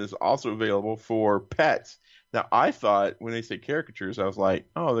option is also available for pets. Now, I thought when they say caricatures, I was like,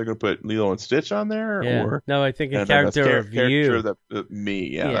 oh, they're going to put Lilo and Stitch on there? Yeah. Or No, I think a character of you. Caricature of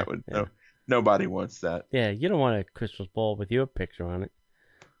me. Yeah, that would. No, nobody wants that. Yeah, you don't want a Christmas ball with your picture on it.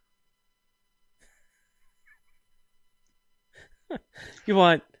 You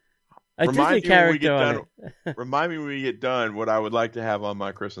want a Disney character on it. Remind me when we get done what I would like to have on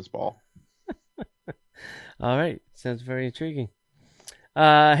my Christmas ball. All right. Sounds very intriguing.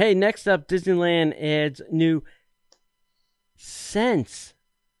 Hey, next up, Disneyland adds new scents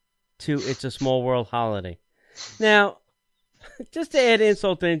to It's a Small World holiday. Now, just to add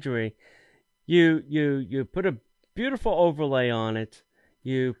insult to injury, you put a beautiful overlay on it.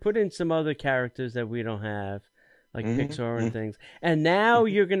 You put in some other characters that we don't have, like Pixar and things, and now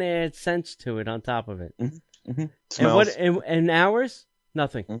you're going to add scents to it on top of it. Smells. And ours?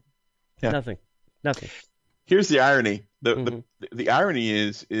 Nothing. Yeah. Nothing. Here's the irony. The irony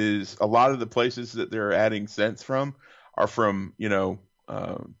is a lot of the places that they're adding scents from are from, the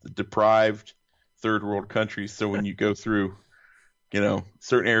deprived third world countries. So when you go through,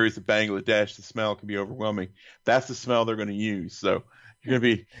 certain areas of Bangladesh, the smell can be overwhelming. That's the smell they're going to use. So you're going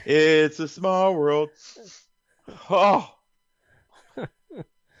to be, it's a small world. Oh,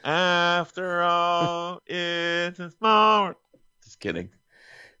 after all, it's a small world. Just kidding.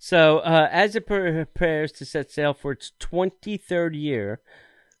 So, as it prepares to set sail for its 23rd year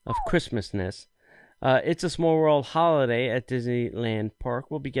of Christmasness, It's a Small World holiday at Disneyland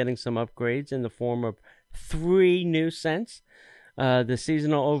Park will be getting some upgrades in the form of 3 new scents. The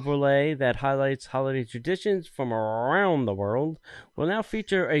seasonal overlay that highlights holiday traditions from around the world will now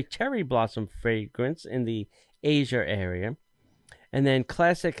feature a cherry blossom fragrance in the Asia area, and then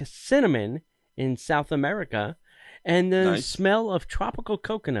classic cinnamon in South America, and the smell of tropical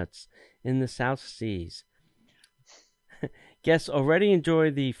coconuts in the South Seas. Guests already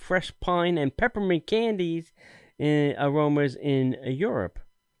enjoy the fresh pine and peppermint candies aromas in Europe.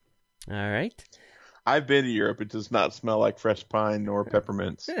 All right. I've been to Europe. It does not smell like fresh pine nor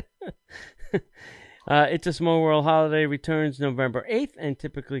peppermints. It's a Small World holiday returns November 8th and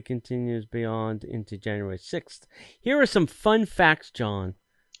typically continues beyond into January 6th. Here are some fun facts, John.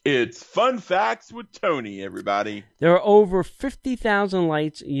 It's Fun Facts with Tony, everybody. There are over 50,000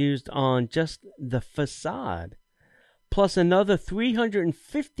 lights used on just the facade, plus another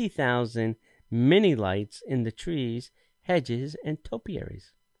 350,000 mini lights in the trees, hedges, and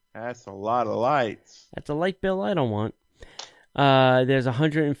topiaries. That's a lot of lights. That's a light bill I don't want. There's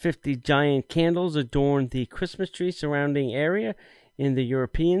 150 giant candles adorn the Christmas tree surrounding area in the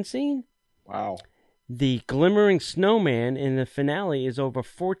European scene. Wow. The glimmering snowman in the finale is over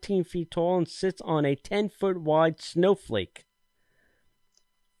 14 feet tall and sits on a 10-foot wide snowflake.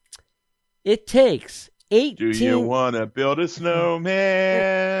 It takes 18... Do you want to build a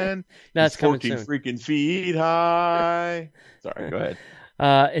snowman? That's coming 14 soon. freaking feet high. Sorry, go ahead.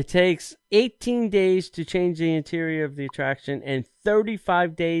 It takes 18 days to change the interior of the attraction and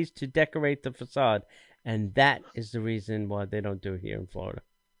 35 days to decorate the facade. And that is the reason why they don't do it here in Florida.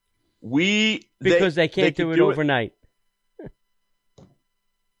 Because they can't do it overnight.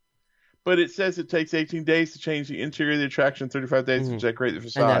 But it says it takes 18 days to change the interior of the attraction, 35 days to decorate the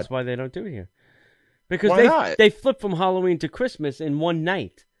facade. And that's why they don't do it here. Because Why they flip from Halloween to Christmas in one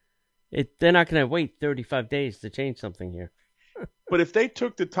night. They're not going to wait 35 days to change something here. But if they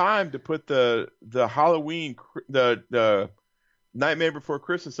took the time to put the Halloween, the Nightmare Before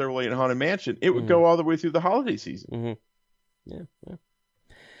Christmas overlay in Haunted Mansion, it would go all the way through the holiday season. Yeah.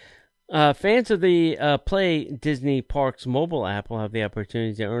 Fans of the Play Disney Parks mobile app will have the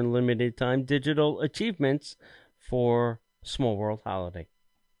opportunity to earn limited time digital achievements for Small World Holiday.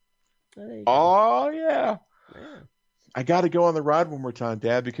 Oh, yeah. I got to go on the ride one more time,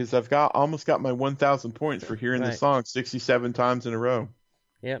 Dad, because I've almost got my 1,000 points for hearing the song 67 times in a row.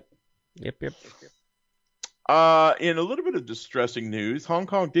 Yep. In a little bit of distressing news, Hong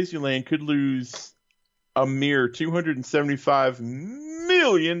Kong Disneyland could lose a mere $275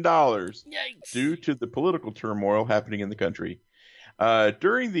 million due to the political turmoil happening in the country.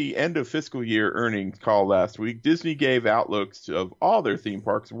 During the end of fiscal year earnings call last week, Disney gave outlooks of all their theme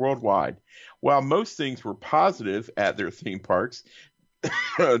parks worldwide. While most things were positive at their theme parks,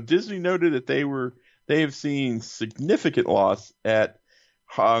 Disney noted that they have seen significant loss at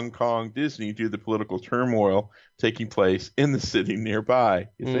Hong Kong Disney due to the political turmoil taking place in the city nearby.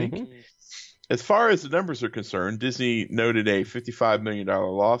 You think? Mhm. As far as the numbers are concerned, Disney noted a $55 million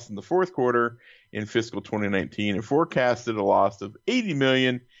loss in the fourth quarter in fiscal 2019 and forecasted a loss of $80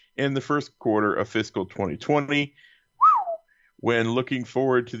 million in the first quarter of fiscal 2020. When looking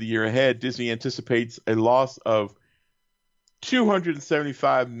forward to the year ahead, Disney anticipates a loss of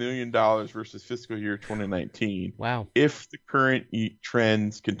 $275 million versus fiscal year 2019 Wow. if the current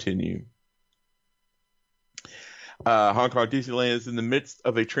trends continue. Hong Kong Disneyland is in the midst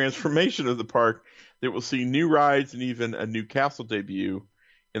of a transformation of the park that will see new rides and even a new castle debut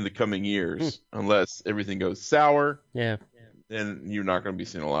in the coming years. Unless everything goes sour, Yeah. then you're not going to be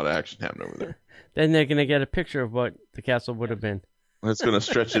seeing a lot of action happen over there. Then they're going to get a picture of what the castle would have been. It's going to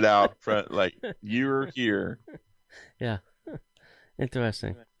stretch it out front like you're here. Yeah.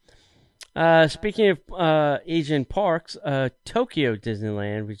 Interesting. Speaking of Asian parks, Tokyo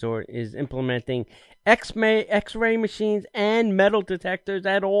Disneyland Resort is implementing X-ray machines and metal detectors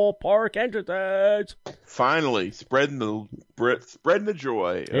at all park entrances. Finally, spreading the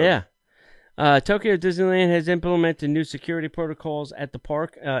joy. Yeah. Tokyo Disneyland has implemented new security protocols at the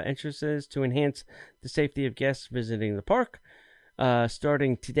park entrances to enhance the safety of guests visiting the park.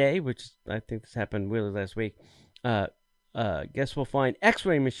 Starting today, which I think this happened really last week, guests will find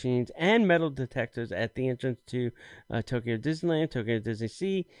X-ray machines and metal detectors at the entrance to Tokyo Disneyland, Tokyo Disney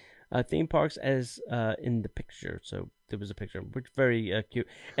Sea theme parks, as in the picture. So there was a picture, which is very cute,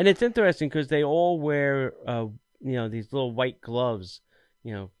 and it's interesting because they all wear, these little white gloves,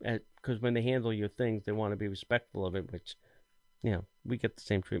 because when they handle your things, they want to be respectful of it. Which, we get the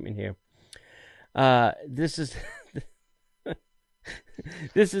same treatment here. This is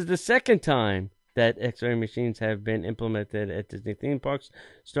this is the second time that X-ray machines have been implemented at Disney theme parks,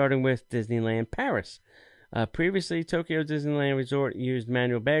 starting with Disneyland Paris. Previously, Tokyo Disneyland Resort used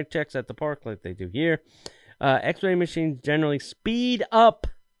manual bag checks at the park like they do here. X-ray machines generally speed up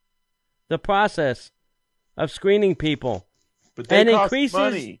the process of screening people But they and cost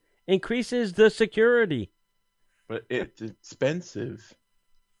money. increases the security. But it's expensive.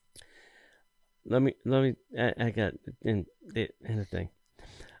 I got in the thing.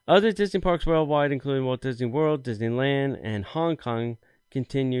 Other Disney parks worldwide, including Walt Disney World, Disneyland, and Hong Kong,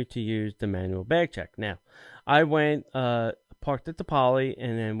 continue to use the manual bag check. Now, I went, parked at the Poly,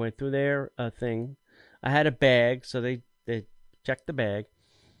 and then went through their thing. I had a bag, so they checked the bag.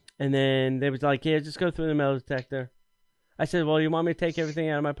 And then they was like, yeah, just go through the metal detector. I said, well, you want me to take everything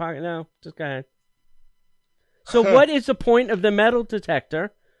out of my pocket? No, just go ahead. So what is the point of the metal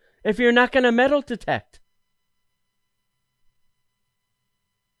detector if you're not going to metal detect?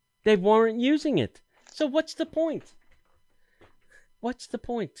 They weren't using it. So what's the point? What's the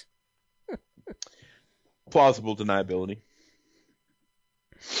point? Plausible deniability.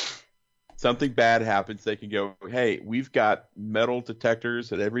 Something bad happens, they can go, hey, we've got metal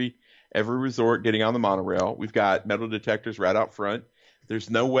detectors at every resort getting on the monorail. We've got metal detectors right out front.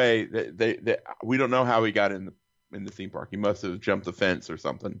 There's no way that we don't know how he got in the theme park. He must have jumped the fence or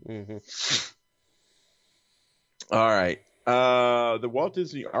something. Mm-hmm. All right. The Walt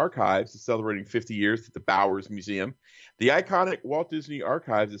Disney Archives is celebrating 50 years at the Bowers Museum. The iconic Walt Disney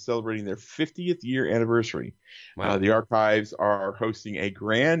Archives is celebrating their 50th year anniversary. Wow. The Archives are hosting a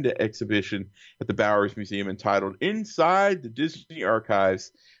grand exhibition at the Bowers Museum entitled Inside the Disney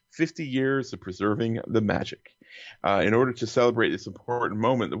Archives, 50 Years of Preserving the Magic. In order to celebrate this important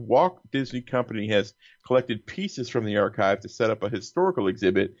moment, the Walt Disney Company has collected pieces from the archive to set up a historical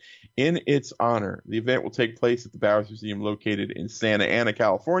exhibit in its honor. The event will take place at the Bowers Museum located in Santa Ana,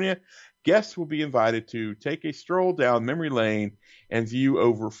 California. Guests will be invited to take a stroll down memory lane and view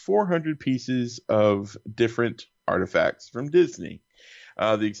over 400 pieces of different artifacts from Disney.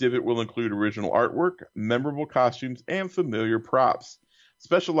 The exhibit will include original artwork, memorable costumes, and familiar props.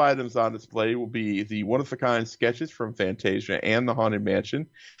 Special items on display will be the one-of-a-kind sketches from Fantasia and the Haunted Mansion.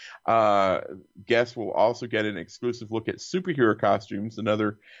 Guests will also get an exclusive look at superhero costumes and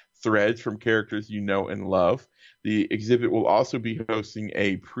other threads from characters you know and love. The exhibit will also be hosting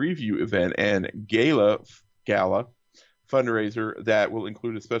a preview event and gala fundraiser that will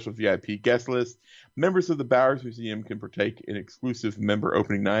include a special VIP guest list. Members of the Bowers Museum can partake in exclusive member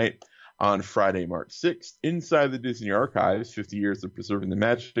opening night on Friday, March 6th. Inside the Disney Archives, 50 Years of Preserving the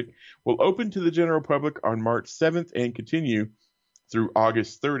Magic, will open to the general public on March 7th and continue through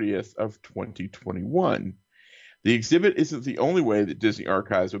August 30th of 2021. The exhibit isn't the only way that Disney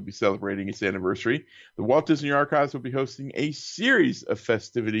Archives will be celebrating its anniversary. The Walt Disney Archives will be hosting a series of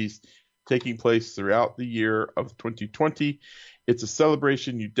festivities taking place throughout the year of 2020. It's a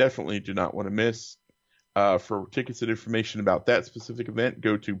celebration you definitely do not want to miss. For tickets and information about that specific event,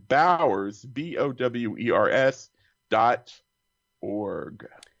 go to Bowers, BOWERS.org.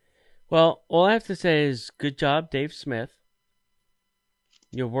 Well, all I have to say is good job, Dave Smith.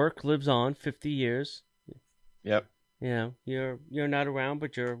 Your work lives on 50 years. Yep. You know, you're not around,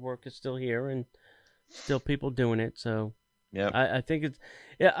 but your work is still here and still people doing it. So Yep. I think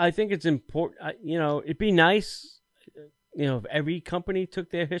it's important. You know, it'd be nice, you know, if every company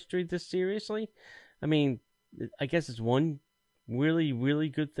took their history this seriously. I mean, I guess it's one really, really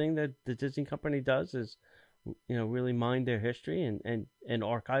good thing that the Disney company does is, you know, really mind their history and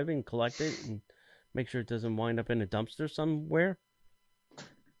archive it and collect it and make sure it doesn't wind up in a dumpster somewhere.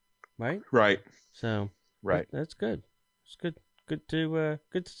 Right? Right. So Right. that's good. It's good to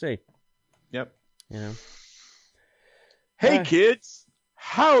see. Yep. You know. Hey, kids,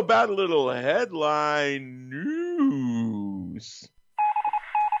 how about a little headline news?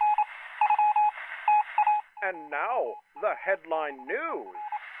 And now, the headline news.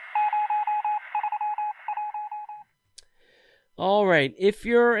 All right. If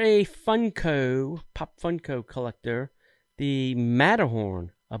you're a Pop Funko collector, the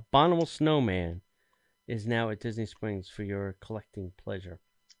Matterhorn Abominable Snowman is now at Disney Springs for your collecting pleasure.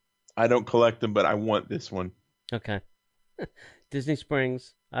 I don't collect them, but I want this one. Okay. Disney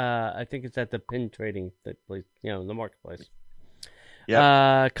Springs. I think it's at the pin trading place, you know, in the marketplace.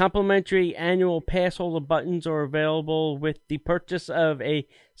 Yeah. Complimentary annual pass holder buttons are available with the purchase of a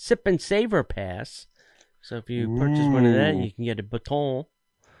Sip and Savor pass. So if you purchase one of that, you can get a baton.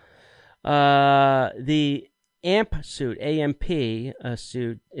 The AMP suit, AMP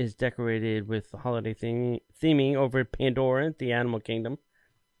suit, is decorated with holiday theming over at Pandora at the Animal Kingdom.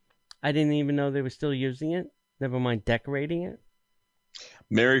 I didn't even know they were still using it. Never mind decorating it.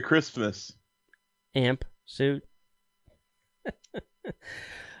 Merry Christmas. AMP suit.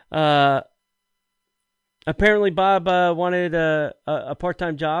 Apparently Bob wanted a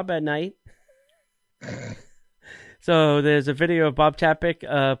part-time job at night. So there's a video of Bob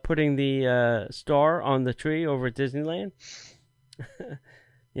Chapek putting the star on the tree over at Disneyland.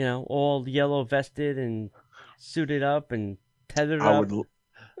 You know, all yellow vested and suited up and tethered up.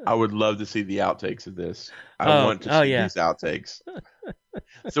 I would love to see the outtakes of this. I want to see these outtakes.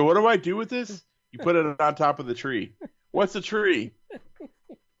 So what do I do with this? You put it on top of the tree. What's a tree?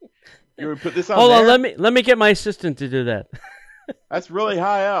 You would put this on Hold there? on, let me get my assistant to do that. That's really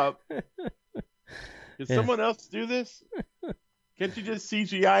high up. Can someone else do this? Can't you just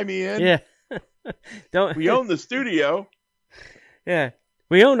CGI me in? Yeah. Don't. We own the studio. Yeah.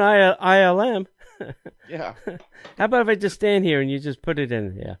 We own ILM. Yeah. How about if I just stand here and you just put it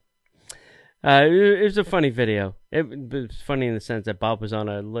in? Yeah. It was a funny video. It was funny in the sense that Bob was on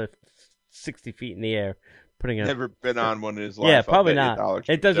a lift 60 feet in the air. Never been on one in his life. Yeah, probably not.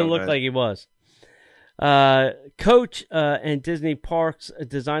 It doesn't look like he was. Coach and Disney Parks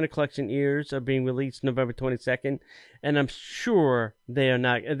Designer Collection ears are being released November 22nd, and I'm sure they are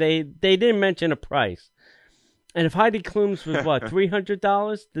not. They didn't mention a price. And if Heidi Klum's was what,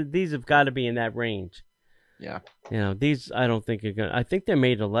 $300, these have got to be in that range. Yeah. You know, these I don't think are gonna. I think they're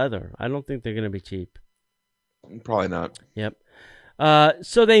made of leather. I don't think they're gonna be cheap. Probably not. Yep.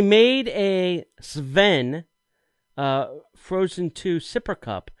 So they made a Sven Frozen 2 sipper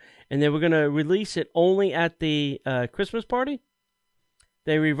cup, and they were going to release it only at the Christmas party.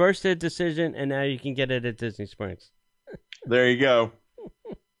 They reversed their decision, and now you can get it at Disney Springs. There you go.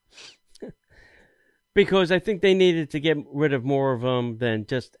 Because I think they needed to get rid of more of them than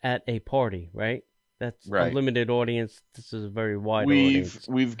just at a party, right? That's right. A limited audience. This is a very wide audience.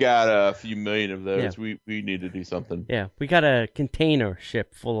 We've got a few million of those. Yeah. We need to do something. Yeah, we got a container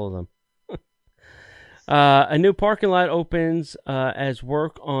ship full of them. A new parking lot opens as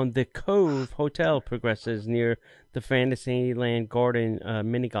work on the Cove Hotel progresses near the Fantasyland Garden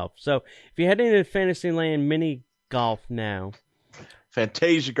mini golf. So if you're heading to Fantasyland mini golf now,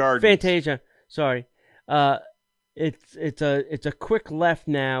 Fantasia Gardens. Fantasia, sorry, it's a quick left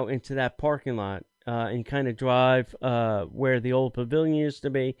now into that parking lot and kind of drive where the old pavilion used to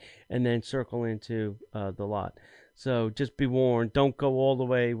be, and then circle into the lot. So just be warned, don't go all the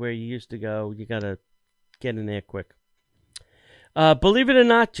way where you used to go. You gotta get in there quick. Believe it or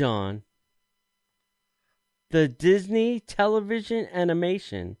not, John, the Disney television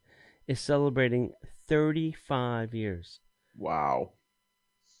animation is celebrating 35 years. Wow.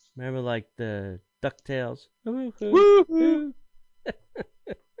 Remember, like the DuckTales? Woo-hoo.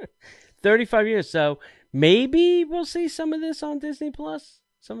 35 years. So maybe we'll see some of this on Disney Plus.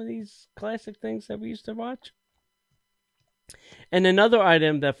 Some of these classic things that we used to watch. And another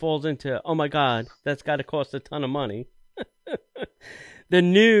item that falls into, oh my God, that's got to cost a ton of money. The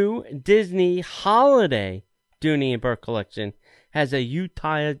new Disney Holiday Dooney and Burke collection has a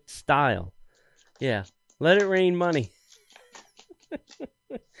Utah style. Yeah, let it rain money.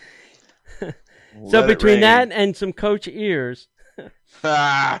 So between that and some Coach ears,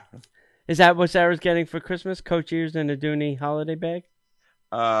 is that what Sarah's getting for Christmas? Coach ears and a Dooney holiday bag?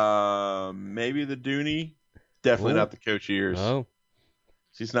 Maybe the Dooney. Definitely not the Coach ears. Oh,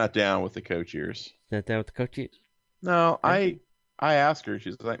 she's not down with the Coach ears. Not down with the Coach ears. No, I asked her.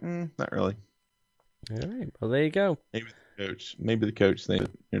 She's like, not really. All right. Well, there you go. Maybe the Coach thing.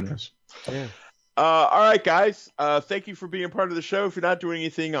 Who knows? Yeah. All right, guys. Thank you for being part of the show. If you're not doing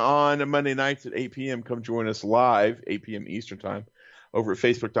anything on Monday nights at 8 p.m., come join us live, 8 p.m. Eastern time, over at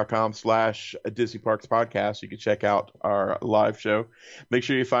facebook.com/Disney Parks Podcast. You can check out our live show. Make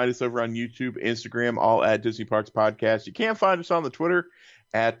sure you find us over on YouTube, Instagram, all at Disney Parks Podcast. You can find us on the Twitter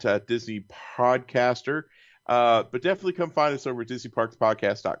at Disney Podcaster. But definitely come find us over at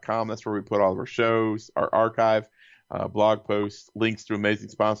DisneyParksPodcast.com. That's where we put all of our shows, our archive, blog posts, links to amazing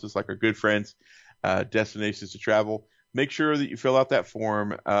sponsors like our good friends, Destinations to Travel. Make sure that you fill out that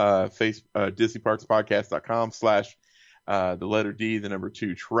form, DisneyParksPodcast.com / the letter D, the number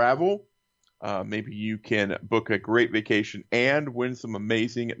 2, travel. Maybe you can book a great vacation and win some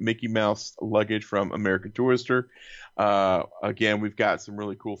amazing Mickey Mouse luggage from American Tourister. Again, we've got some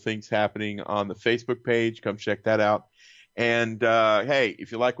really cool things happening on the Facebook page. Come check that out. And hey,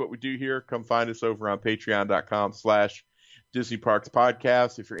 if you like what we do here, come find us over on patreon.com / Disney Parks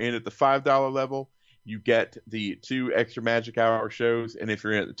Podcast. If you're in at the $5 level, you get the 2 extra Magic Hour shows. And if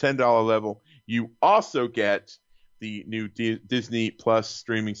you're in at the $10 level, you also get the new Disney Plus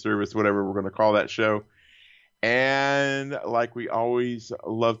streaming service, whatever we're going to call that show. And like we always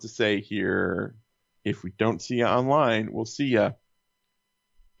love to say here, if we don't see you online, we'll see you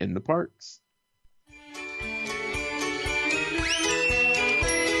in the parks.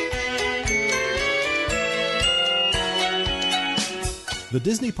 The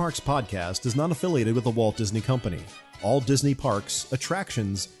Disney Parks Podcast is not affiliated with the Walt Disney Company. All Disney parks,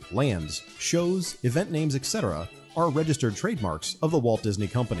 attractions, lands, shows, event names, etc. are registered trademarks of the Walt Disney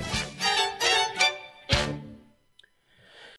Company.